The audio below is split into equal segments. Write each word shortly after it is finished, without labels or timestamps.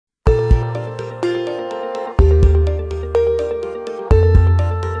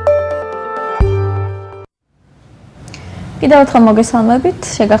კიდევ ერთხელ მოგესალმებით,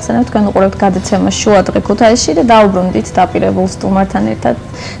 შეგახსენებთ თქვენ უყურებთ გადაცემას შუადღე ქუთაისში და დაუბრუნდით დაპირებულ სტუმართან ერთად.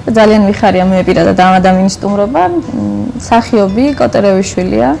 ძალიან მიხარია მე პირადად ამ ადამიანის სტუმრობა. მსახიობი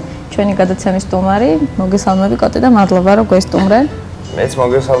კოტერევიშვილია, ჩვენი გადაცემის სტუმარი. მოგესალმები კოტე და მადლობა რომ გვესტუმრე. მეც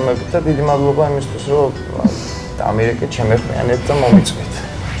მოგესალმებით და დიდი მადლობა იმისთვის, რომ ამერიკეთ შემეხმიანეთ და მომიწვით.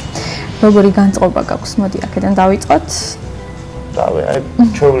 როგორი განწყობა გაქვს? მოდი აქედან დავიწყოთ. აი,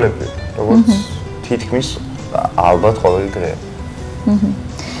 ჩვეულები, როგორც თითქმის ალბათ ყოველი დღე.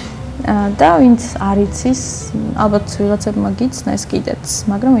 და ვინც არ იცის, ალბათ ვიღაცებმა გიცნეს კიდეც,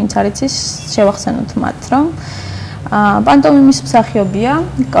 მაგრამ ვინც არ იცის, შევახსენოთ მათ, რომ პანტომიმის მსახიობია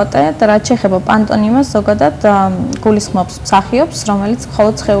კოტე და რაც შეეხება პანტომიმას, ზოგადად გულისხმობს მსახიობს, რომელიც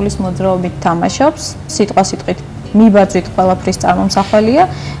მხოლოდ სხეულის მოძრაობით თამაშობს, სიტყვასიტყვით მიბაძვით ყველაფრის წარმომსახველია,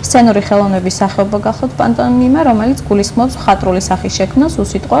 სცენური ხელოვნების სახეობა გახლავთ პანტომიმა, რომელიც გულისხმობს მხატვრული სახის შექმნას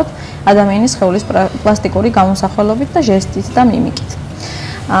უსიტყვოდ ადამიანის სხეულის პლასტიკური გამოსახველობით და ჟესტით და მიმიკით.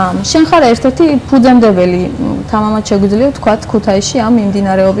 შენ ხარ ერთ-ერთი ფუძემდებელი, თამამად შეგვიძლია ვთქვათ ქუთაისში ამ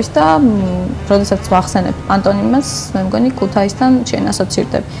მიმდინარეობის და როდესაც ვახსენებ პანტომიმას, მე მგონი ქუთაისთან შენ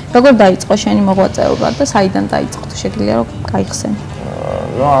ასოცირდები. როგორ დაიწყო შენი მოღვაწეობა და საიდან დაიწყო? შეგიძლია რომ გაიხსენე.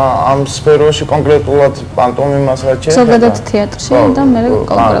 ამ სფეროში კონკრეტულად პანტომიმას რაც შეეხება. ზოგადად თეატრში და მე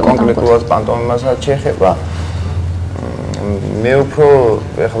კონკრეტულად პანტომიმას რაც შეეხება. მე უფრო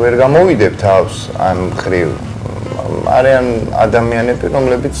ეხლა ვერ გამოვიდებ თავს ამ ხრივ. არიან ადამიანები,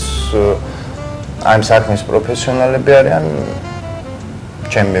 რომლებიც ამ საქმის პროფესიონალები არიან,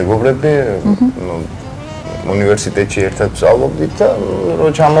 ჩემი მეგობრები, უნივერსიტეტში ერთად ვსწავლობდით და რო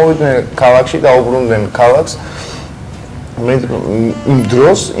ჩამოვიდნენ ქალაქში და დაუბრუნდნენ ქალაქს, მე იმ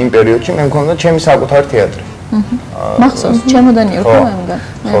დროს, იმ პერიოდში მე მქონდა ჩემი საკუთარი თეატრი. მახსოვს, ჩემოდანი იყო მე მგონი.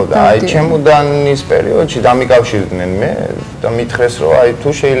 ხო, და აი ჩემოდანის პერიოდში დამიკავშირდნენ მე და მითხრეს, რომ აი თუ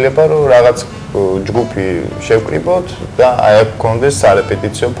შეიძლება რომ რაღაც ჯგუფი შევკრიბოთ და აი აქ გქონდეს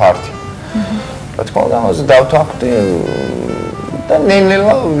სარეპეტიციო ფართი. რა თქმა უნდა, ამაზე დავთანხმდი და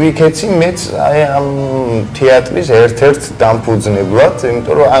ნელ-ნელა ვიქეცი მეც აი ამ თეატრის ერთ-ერთ დამფუძნებლად,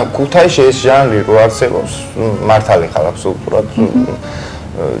 იმიტომ რომ აი ქუთაისში ეს ჟანრი რო არსებობს, მართალი ხარ აბსოლუტურად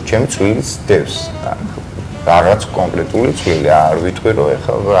ჩემ წვილს დევს. რაღაც კონკრეტული წვილი არ ვიტყვი რომ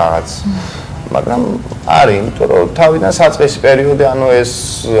ეხლა რაღაც მაგრამ არის, იმიტომ რომ თავიდან საწყისი პერიოდი, ანუ ეს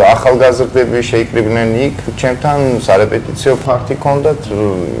ახალგაზრდები შეიკრიბნენ იქ, ჩემთან სარეპეტიციო ფართი ჰქონდათ,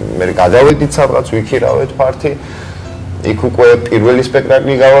 მე გადავედით სადღაც ვიქირავეთ ფართი, იქ უკვე პირველი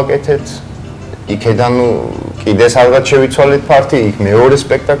სპექტაკლი გავაკეთეთ, იქედან კიდე სადღაც შევიცვალეთ ფართი, იქ მეორე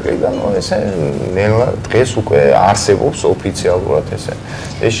სპექტაკლი და ესე ნელა დღეს უკვე არსებობს ოფიციალურად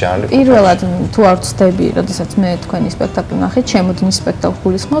ეს ჟანრი. პირველად თუ არ ვცდები, როდესაც მე თქვენი სპექტაკლი ნახეთ, ჩემოდნის სპექტაკლს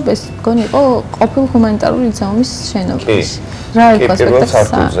გულისხმობ, ეს მგონი იყო ყოფილ ჰუმანიტარული ლიცეუმის შენობაში. რა იყო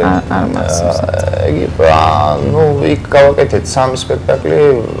სპექტაკლი? არ მახსოვს. ნუ იქ გავაკეთეთ სამი სპექტაკლი,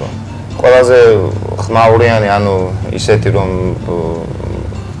 ყველაზე ხმაურიანი, ანუ ისეთი რომ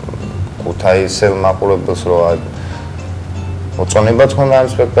ქუთაისელ მაყურებელს რო მოწონებაც ჰქონდა ამ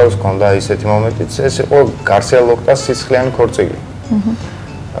სპექტაკლს, ჰქონდა ისეთი მომენტიც, ეს იყო გარსია ლორკას სისხლიანი ქორწილი.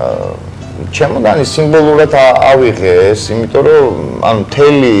 ჩემოდანი სიმბოლურად ავიღე ეს, იმიტომ რომ ანუ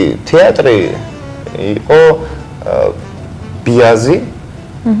მთელი თეატრი იყო ბიაზი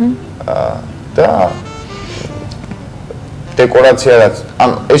და დეკორაცია რაც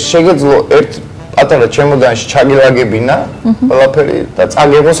ანუ ეს შეგეძლო ერთ პატარა ჩემოდანში ჩაგილაგებინა ყველაფერი და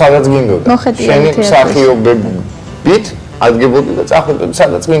წაგებო სადაც გინდოდა. შენი მსახიობებით ადგებოდი და წახვიდოდი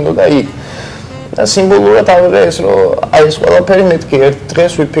სადაც გინდოდა იქ. და სიმბოლურად ავიღე ეს რომ აი ეს ყველაფერი მეთქი ერთ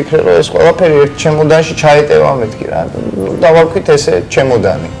დღეს ვიფიქრე რომ ეს ყველაფერი ერთ ჩემოდანში ჩაეტევა მეთქი რა. დავარქვით ესე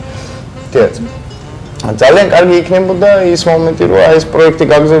ჩემოდანი. თეატრი. ძალიან კარგი იქნებოდა ის მომენტი რომ აი ეს პროექტი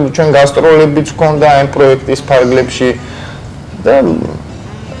გაგზავნოთ ჩვენ გასტროლებიც ჰქონდა ამ პროექტის ფარგლებში და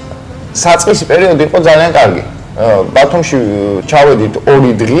საწყისი პერიოდი იყო ძალიან კარგი. ბათუმში ჩავედით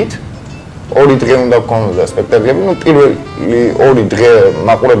 2 დღით. 2 დღე უნდა გქონოდა სპექტაკლები. ნუ პირველი 2 დღე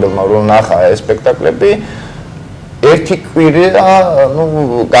მაყურებელმა რომ ნახა ეს სპექტაკლები, ერთი კვირა ნუ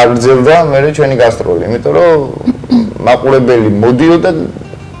გაგრძელდა მერე ჩვენი გასტროლი. იმიტომ რომ მაყურებელი მოდიოდა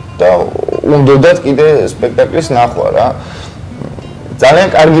და უნდათ კიდე სპექტაკლის ნახვა რა. ძალიან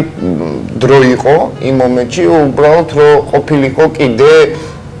კარგი დრო იყო იმ მომენტში, უბრალოდ რომ ყოფილიყო კიდე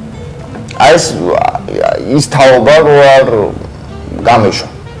ის თაობა რო არ გამეშვა.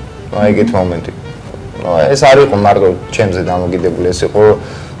 აი ეგეთ მომენტი. ეს არ იყო მარტო ჩემზე დამოკიდებული, ეს იყო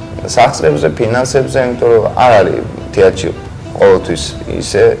სახსრებზე, ფინანსებზე, იმიტომ რომ არ არის თეატრში ყოველთვის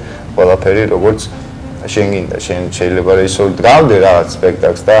ისე ყველაფერი როგორც შენ გინდა, შენ შეიძლება რეჟისორი დგავდე რაღაც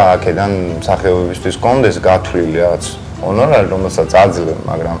სპექტაკლს და აქედან მსახიობებისთვის კონდეს გათვლილი რაღაც ჰონორარი, რომელსაც აძლევ,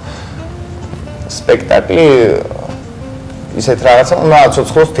 მაგრამ სპექტაკლი ისეთ რაღაცა უნდა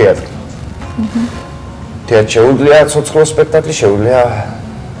აცოცხლოს თეატრი. თეატრში შეუძლია აცოცხლოს სპექტაკლი, შეუძლია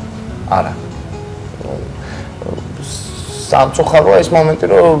არა. სამწუხაროა ის მომენტი,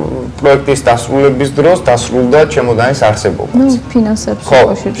 რომ პროექტის დასრულების დროს დასრულდა ჩემოდანის არსებობაც. ნუ ფინანსებს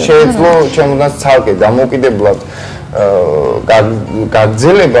უკავშირდება. შეეძლო ჩემოდანს ცალკე დამოუკიდებლად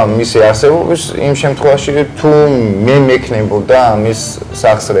გაგრძელება მისი არსებობის იმ შემთხვევაში, თუ მე მექნებოდა ამის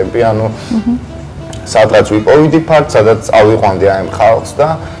სახსრები, ანუ სადღაც ვიპოვიდი ფაქტს, სადაც წავიყვანდი აი ამ ხალხს და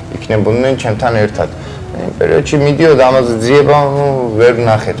იქნებოდნენ ჩემთან ერთად. იმ პერიოდში მიდიოდა ამაზე ძიება, ვერ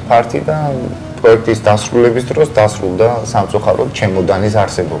ნახეთ ფართი და პროექტის დასრულების დროს დასრულდა სამწუხაროდ ჩემოდანის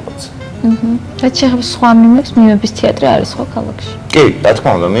არსებობაც. რაც შეეხება სხვა მიმებს, მიმების თეატრი არის ხო ქალაქში? კი, რა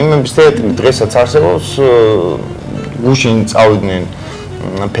თქმა უნდა, მიმების თეატრი დღესაც არსებობს. გუშინ წავიდნენ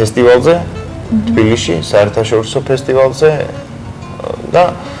ფესტივალზე, თბილისში, საერთაშორისო ფესტივალზე და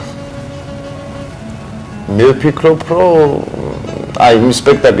მე ვფიქრობ, რომ აი იმ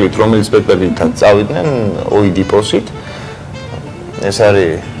სპექტაკლით, რომელიც სპექტაკლითაც წავიდნენ ოიდიპოსით, ეს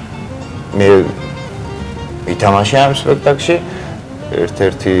არის მე ვითამაშე ამ სპექტაკლში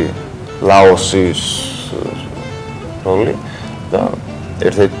ერთ-ერთი ლაოსის როლი და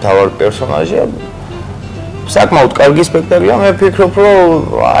ერთ-ერთი მთავარი პერსონაჟია. საკმაოდ კარგი სპექტაკლია, მე ვფიქრობ, რომ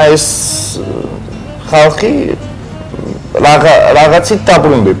ეს ხალხი რაღაცით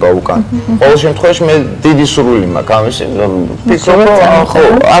დაბრუნდება უკან. ყოველ შემთხვევაში მე დიდი სურვილი მაქვს ამისი, ვფიქრობ, რომ ხო,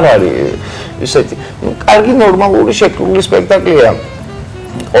 არ არის ისეთი კარგი ნორმალური შექმნილი სპექტაკლია.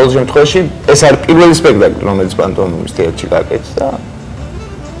 ყოველ შემთხვევაში ეს არის პირველი სპექტაკლი, რომელიც პანტომიმის თეატრში გაკეთდა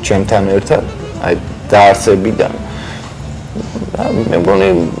ჩემთან ერთად, აი დაარსებიდან. მე მგონი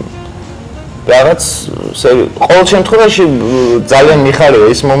რაღაც ყოველ შემთხვევაში ძალიან მიხარია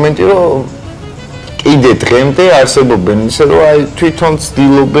ის მომენტი, რომ კიდე დღემდე არსებობენ ისე, რომ აი თვითონ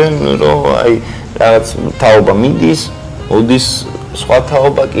ცდილობენ, რომ აი რაღაც თაობა მიდის, მოდის სხვა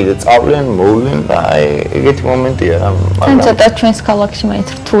თაობა კიდე წავლენ, მოვლენ და აი ეგეთი მომენტია რა. თან ცოტა ჩვენს ქალაქში მაინც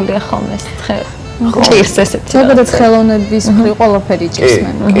რთულია ხოლმე ეს ჭირს ესეთი. ზოგადად ხელოვნების მხრივ ყველაფერი ჭირს მე.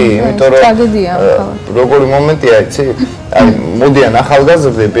 კი, იმიტომ რომ ტრაგედია ქალაქში. როგორი მომენტია, იცი? აი მოდიან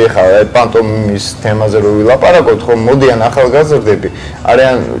ახალგაზრდები, ეხლა აი პანტომიმის თემაზე რო ვილაპარაკოთ, ხო, მოდიან ახალგაზრდები,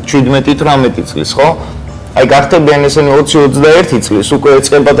 არიან 17-18 წლის, ხო? აი გახდებიან ესენი 20-21 წლის, უკვე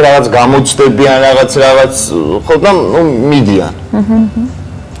ეწყებათ რაღაც გამოცდებიან, რაღაც, ხო და ნუ მიდიან.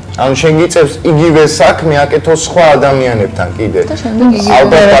 ანუ შენ გიწევს იგივე საქმე აკეთოს სხვა ადამიანებთან კიდე.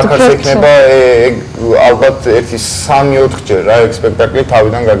 ალბათ აქაც ექნება ალბათ 1-3-4 ჯერ რა ეგ სპექტაკლი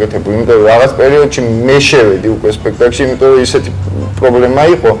თავიდან გაკეთებული. იმიტომ რომ რაღაც პერიოდში მე შევედი უკვე სპექტაკლში, იმიტომ რომ ისეთი პრობლემა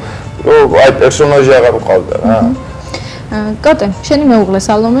იყო, რომ აი პერსონაჟი აღარ ყავდა რა. კოტე, შენი მეუღლე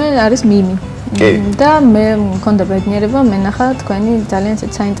სალომე არის მიმი. და მე მქონდა ბედნიერება მენახა თქვენი ძალიან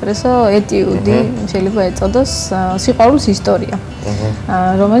საინტერესო ეტიუდი, შეიძლება ეწოდოს სიყვარულის ისტორია,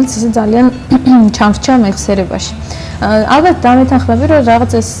 რომელიც ისე ძალიან ჩამრჩა მეხსიერებაში. ალბათ დამეთანხმები, რომ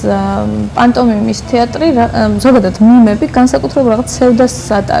რაღაც ეს პანტომიმის თეატრი, ზოგადად მიმები განსაკუთრებულ რაღაც სევდას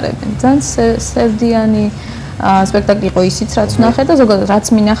ატარებენ. ძალიან სევდიანი სპექტაკლი იყო ისიც, რაც ვნახე და ზოგადად რაც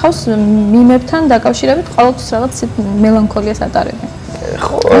მინახავს მიმებთან დაკავშირებით ყოველთვის რაღაც მელანქოლიას ატარებენ.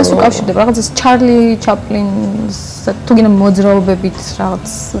 ეს უკავშირდება რაღაც ეს ჩარლი ჩაპლინს თუ გინდა მოძრაობებით რაღაც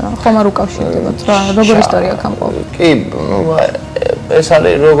ხომ არ უკავშირდებათ რა როგორ ისტორია აქვს ამ ყოველ. კი, ეს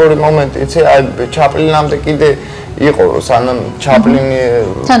არის როგორი მომენტი, იცი, აი ჩაპლინამდე კიდე იყო, სანამ ჩაპლინი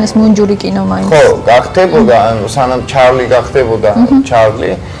თან ეს მუნჯური კინო მაინც. ხო, გახდებოდა, ანუ სანამ ჩარლი გახდებოდა,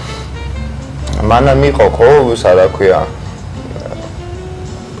 ჩარლი მანამ იყო ხო, ისა რა ქვია,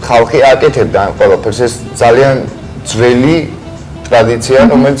 ხალხი აკეთებდა ამ ყველაფერს, ეს ძალიან ძველი ტრადიცია,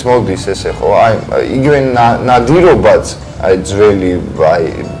 რომელიც მოდის ესე ხო, აი იგივე ნადირობაც, აი ძველი, აი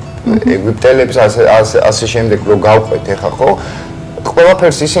ეგვიპტელებს ასე შემდეგ რო გავყვეთ ეხა ხო,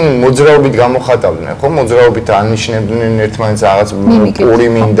 ყველაფერს ისინი მოძრაობით გამოხატავდნენ ხო, მოძრაობით ანიშნებდნენ ერთმანეთს რაღაც პური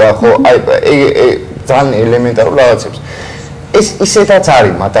მინდა ხო, აი ძალიან ელემენტარულ რაღაცებს. ეს ისეთაც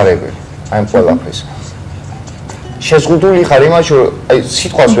არის მატარებელი, აი ყველაფერს. შეზღუდული ხარ იმაში, რომ აი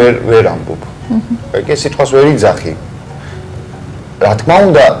სიტყვას ვერ ამბობ. ეგ სიტყვას ვერ იძახი. რა თქმა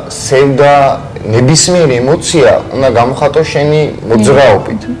უნდა, სევდა ნებისმიერი ემოცია უნდა გამოხატო შენი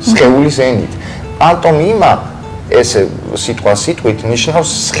მოძრაობით, სხეულის ენით. პანტომიმა ესე სიტყვით ნიშნავს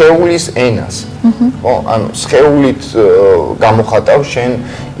სხეულის ენას. ხო, ანუ სხეულით გამოხატავ შენ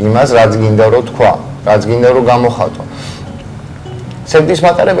იმას, რაც გინდა რომ თქვა, რაც გინდა რომ გამოხატო. სევდის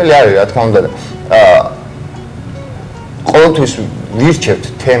მატარებელი არის, რა თქმა უნდა. ყოველთვის ვირჩევთ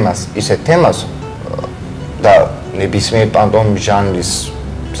თემას, ისეთ თემას და ნებისმიერ პანტომიმის ჟანრის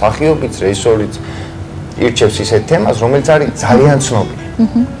მსახიობიც, რეჟისორიც ირჩევს ისეთ თემას, რომელიც არის ძალიან ცნობილი.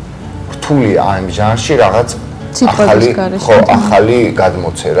 რთულია ამ ჟანრში რაღაც ახალი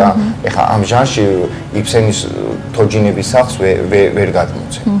გადმოცე რა. ეხლა ამ ჟანრში იბსენის თოჯინების სახს ვერ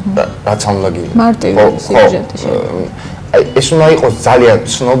გადმოცე. რაც ამ ლაგია. მარტივი სიუჟეტი შეიძლება. ეს უნდა იყოს ძალიან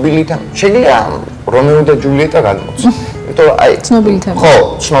ცნობილი და შეიძლება რომეო და ჯულიეტა გადმოცე. იმიტომ რომ აი ცნობილი თემა. ხო,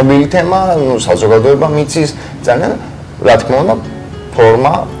 ცნობილი თემა, ნუ საზოგადოება მიცის ძალიან რა თქმა უნდა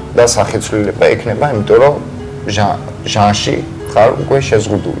ფორმა და სახეცვლილება ექნება, იმიტომ რომ ჟანრში ხარ უკვე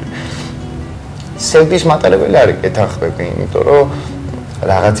შეზღუდული. სევდის მატარებელი არ ეკეთახები, იმიტომ რომ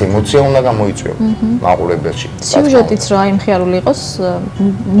რაღაც ემოცია უნდა გამოიწვიო მაყურებელში. სიუჟეტიც რა იმ ხიარული იყოს,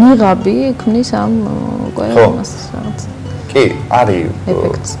 ნიღაბი ქმნის ამ უკვე იმას რაღაც. კი,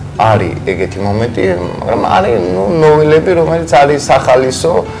 არის ეგეთი მომენტი, მაგრამ არის ნოველები, რომელიც არის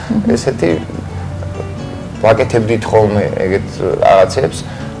სახალისო, ესეთი ვაკეთებდით ხოლმე ეგეთ რაღაცებს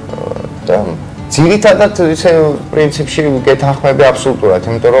და ძირითადად ისე პრინციპში გეთანხმები აბსოლუტურად,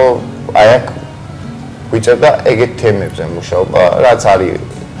 იმიტომ რომ აი აქ ვიწერდა ეგეთ თემებზე მუშაობა, რაც არის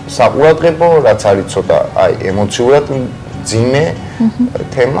საყურადღებო, რაც არის ცოტა აი ემოციურად ძიმე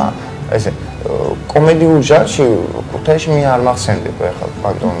თემა, ესე კომედიურ ჟანრში ქუთაისში მე არ მახსენდება ახლა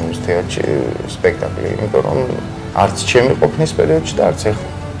პანტომიმის თეატრში სპექტაკლი, იმიტომ რომ არც ჩემი ყოფნის პერიოდში და არც ახლა.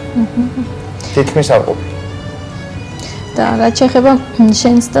 თითქმის არ ყოფილი. და რაც შეეხება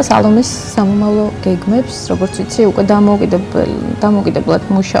შენს და სალომეს სამომავლო გეგმებს, როგორც ვიცი, უკვე დამოუკიდებლად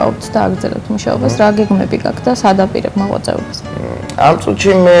მუშაობთ და აგრძელებთ მუშაობას, რა გეგმები გაქვთ და სად აპირებ მოღვაწეობას? ამ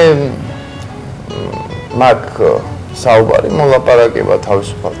წუთში მე მაგ საუბარი მოლაპარაკება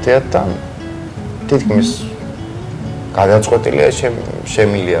თავისუფალ თეატრთან თითქმის გადაწყვეტილია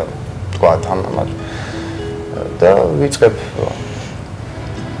შემილია თქვა ამათ და ვიწყებ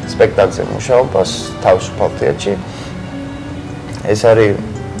სპექტაკლზე მუშაობას თავისუფალ თეატრში. ეს არის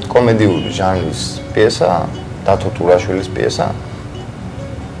კომედიური ჟანრის პიესა, დათო ტურაშვილის პიესა,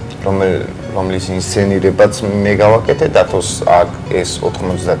 რომლის ინსცენირებაც მე გავაკეთე, დათოს ეს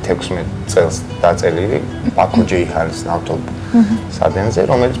 96 წელს დაწერილი ბაქო ჯეიჰანის ნავთობ სადენზე,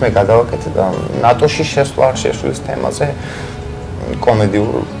 რომელიც მე გადავაკეთე და ნატოში შესვლის თემაზე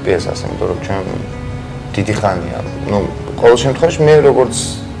კომედიურ პიესას, იმიტომ რომ ჩვენ დიდი ხანია, ნუ ყოველ შემთხვევაში მე როგორც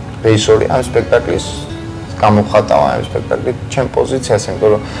რეჟისორი ამ სპექტაკლის გამოვხატავ ამ სპექტაკლით ჩემ პოზიციას, იმიტომ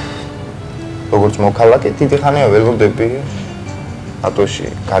რომ როგორც მოქალაქე დიდი ხანია ველოდები ნატოში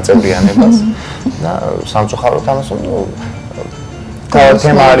გაწევრიანებას და სამწუხაროდ ამას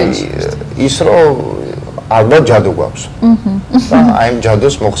თემა არის ის რომ ალბათ ჯადო გვაქვს და აი ამ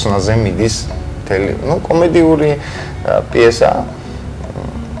ჯადოს მოხსნაზე მიდის მთელი კომედიური პიესა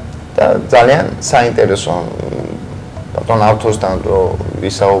და ძალიან საინტერესო ბატონ ავტორთან რო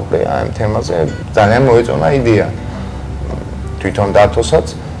ვისაუბრე ამ თემაზე ძალიან მოეწონა იდეა თვითონ დათოსაც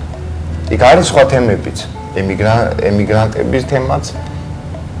იქ არის სხვა თემებიც ემიგრანტების თემაც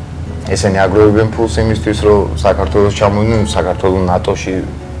ესენი აგროვებენ ფულს იმისთვის რომ საქართველოს ჩამოვიდნენ საქართველოს ნატოში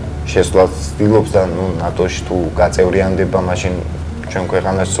შესვლას ცდილობს და ნატოში თუ გაწევრიანდება მაშინ ჩვენ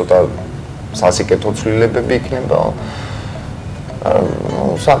ქვეყანაში ცოტა სასიკეთო ცვლილებები იქნება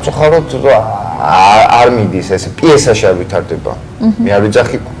სამწუხაროდ არ მიდის ეს პიესაში არ ვითარდება. მე არ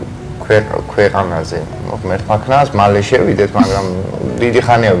ვიძახი ქვეყანაზე, ღმერთმაქნას მალე შევიდეთ, მაგრამ დიდი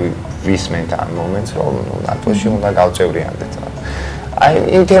ხანია ვისმენთ ამ მომენტს, რომ ნატოში უნდა გავწევრიანდეთ. აი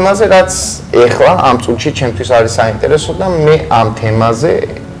იმ თემაზე რაც ეხლა ამ წუთში ჩემთვის არის საინტერესო და მე ამ თემაზე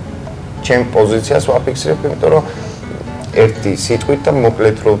ჩემ პოზიციას ვაფიქსირებ, იმიტომ რომ ერთი სიტყვით და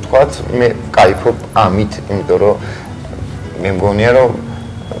მოკლედ რო ვთქვათ, მე ვკაიფობ ამით, იმიტომ რომ მე მგონია რომ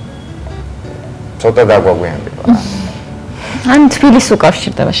ცოტა დაგვაგვიანდება. ან თბილისს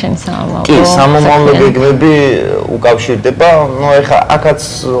უკავშირდება შენი სამომავლო? კი, სამომავლო გეგმები უკავშირდება. ნუ ეხლა აქაც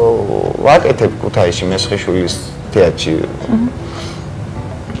ვაკეთებ ქუთაისში მესხიშვილის თეატრში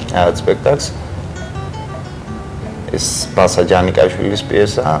სპექტაკლს. ეს ბასა ჯანიკაშვილის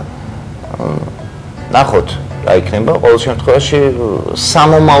პიესა. ნახოთ რა იქნება. ყოველ შემთხვევაში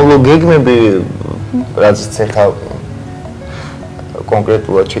სამომავლო გეგმები რაც ეხლა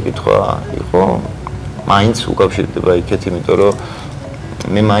კონკრეტულად შეკითხვა იყო, მაინც უკავშირდება იქეთ, იმიტომ რომ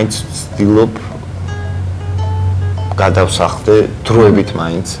მე მაინც ვცდილობ გადავსახლდე დროებით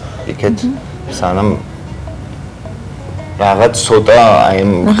მაინც იქეთ, სანამ რაღაც ცოტა აი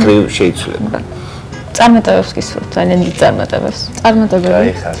ამ ხრივ შეიცვლება. წარმატებებს გისურვებთ, ძალიან დიდ წარმატებებს.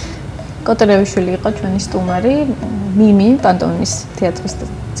 წარმატებები. კოტერევიშვილი იყო ჩვენი სტუმარი, მიმი პანტომიმის თეატრის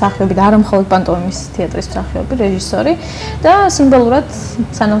მსახიობი და არა მხოლოდ პანტომიმის თეატრის მსახიობი, რეჟისორი და სიმბოლურად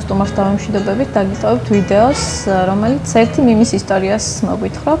სანამ სტუმარს დავემშვიდობებით, დაგიტოვებთ ვიდეოს, რომელიც ერთი მიმის ისტორიას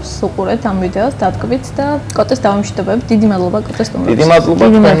მოგვითხრობს. უყურეთ ამ ვიდეოს, დატკბით და კოტეს დავემშვიდობებით. დიდი მადლობა კოტეს სტუმრებს. დიდი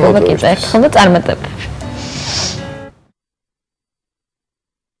მადლობა კიდევ ერთხელ და წარმატებები.